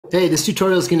Hey, this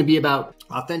tutorial is going to be about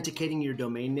authenticating your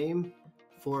domain name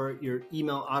for your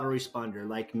email autoresponder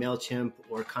like MailChimp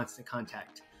or Constant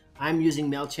Contact. I'm using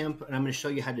MailChimp and I'm going to show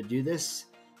you how to do this.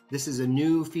 This is a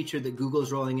new feature that Google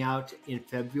is rolling out in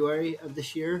February of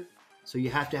this year. So you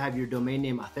have to have your domain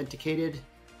name authenticated,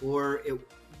 or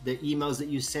the emails that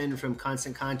you send from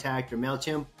Constant Contact or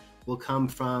MailChimp will come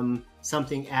from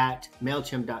something at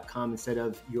MailChimp.com instead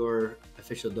of your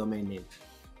official domain name.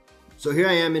 So here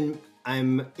I am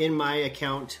I'm in my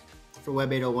account for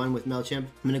Web 801 with MailChimp. I'm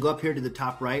going to go up here to the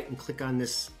top right and click on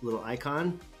this little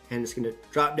icon, and it's going to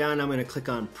drop down. I'm going to click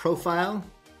on Profile,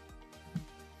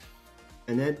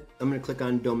 and then I'm going to click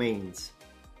on Domains.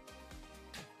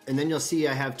 And then you'll see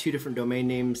I have two different domain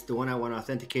names. The one I want to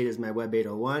authenticate is my Web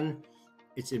 801.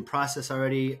 It's in process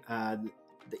already.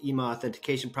 The email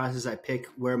authentication process, I pick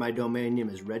where my domain name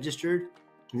is registered.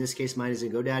 In this case, mine is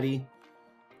in GoDaddy.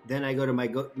 Then I go to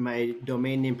my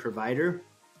domain name provider,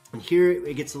 and here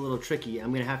it gets a little tricky.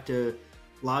 I'm going to have to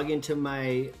log into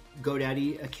my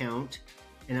GoDaddy account,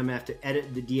 and I'm going to have to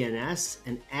edit the DNS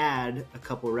and add a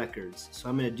couple records. So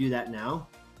I'm going to do that now.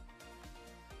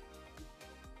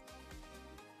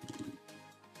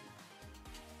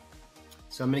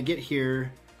 So I'm going to get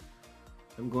here.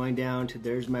 I'm going down to,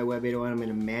 there's my Web 801. I'm going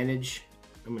to manage.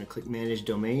 I'm going to click Manage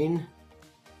Domain,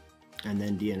 and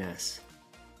then DNS.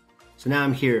 So now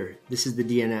I'm here. This is the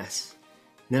DNS.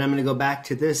 And then I'm going to go back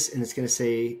to this, and it's going to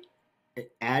say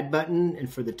Add button, and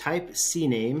for the type,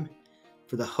 cname.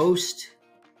 For the host,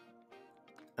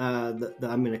 I'm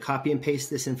going to copy and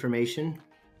paste this information.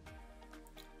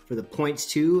 For the points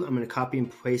to, I'm going to copy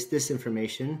and paste this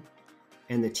information.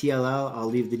 And the TLL, I'll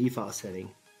leave the default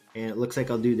setting. And it looks like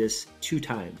I'll do this 2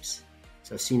 times.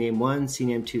 So cname 1,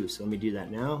 cname 2. So let me do that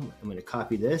now. I'm going to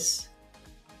copy this,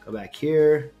 go back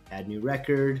here, add new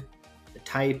record. The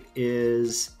type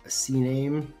is a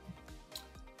cname,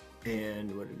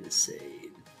 and what did it say?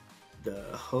 The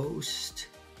host.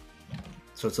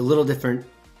 So it's a little different.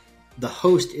 The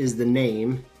host is the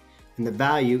name, and the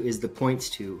value is the points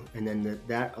to, and then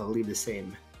that I'll leave the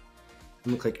same.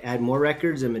 I'm gonna click Add More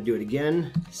Records. I'm gonna do it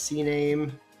again.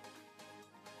 Cname,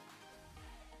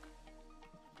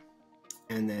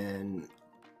 and then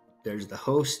there's the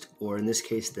host, or in this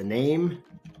case, the name.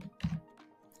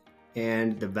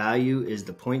 And the value is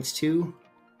the points to.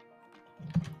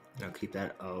 And I'll keep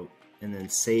that out, and then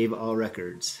save all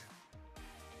records.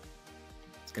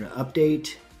 It's going to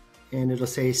update, and it'll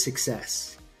say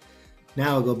success. Now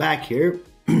I'll go back here.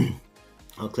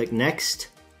 I'll click next,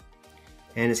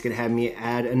 and it's going to have me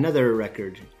add another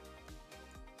record.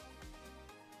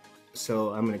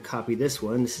 So I'm going to copy this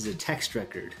one. This is a text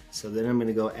record. So then I'm going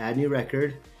to go add new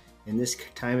record, and this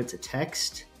time it's a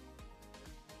text.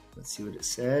 Let's see what it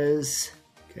says.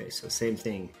 Okay, so same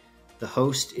thing. The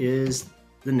host is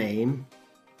the name.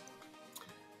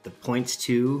 The points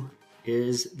to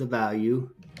is the value.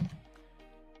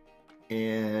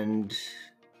 And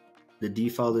the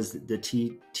default is the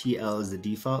TL is the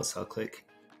default, so I'll click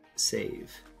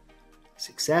save.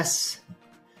 Success.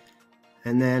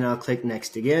 And then I'll click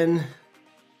next again.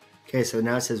 Okay, so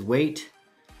now it says wait.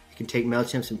 It can take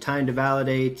MailChimp some time to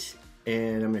validate,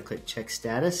 and I'm gonna click check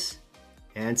status.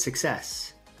 And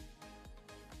success.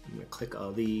 I'm going to click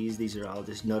all these. These are all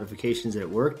just notifications that it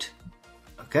worked.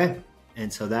 Okay.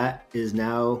 And so that is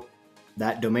now,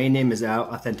 that domain name is now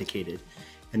authenticated.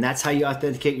 And that's how you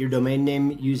authenticate your domain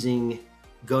name using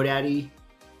GoDaddy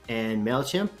and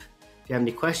MailChimp. If you have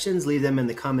any questions, leave them in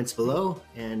the comments below,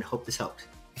 and hope this helped.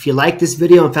 If you liked this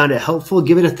video and found it helpful,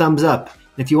 give it a thumbs up.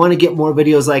 And if you want to get more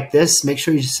videos like this, make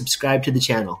sure you subscribe to the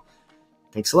channel.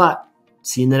 Thanks a lot.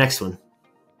 See you in the next one.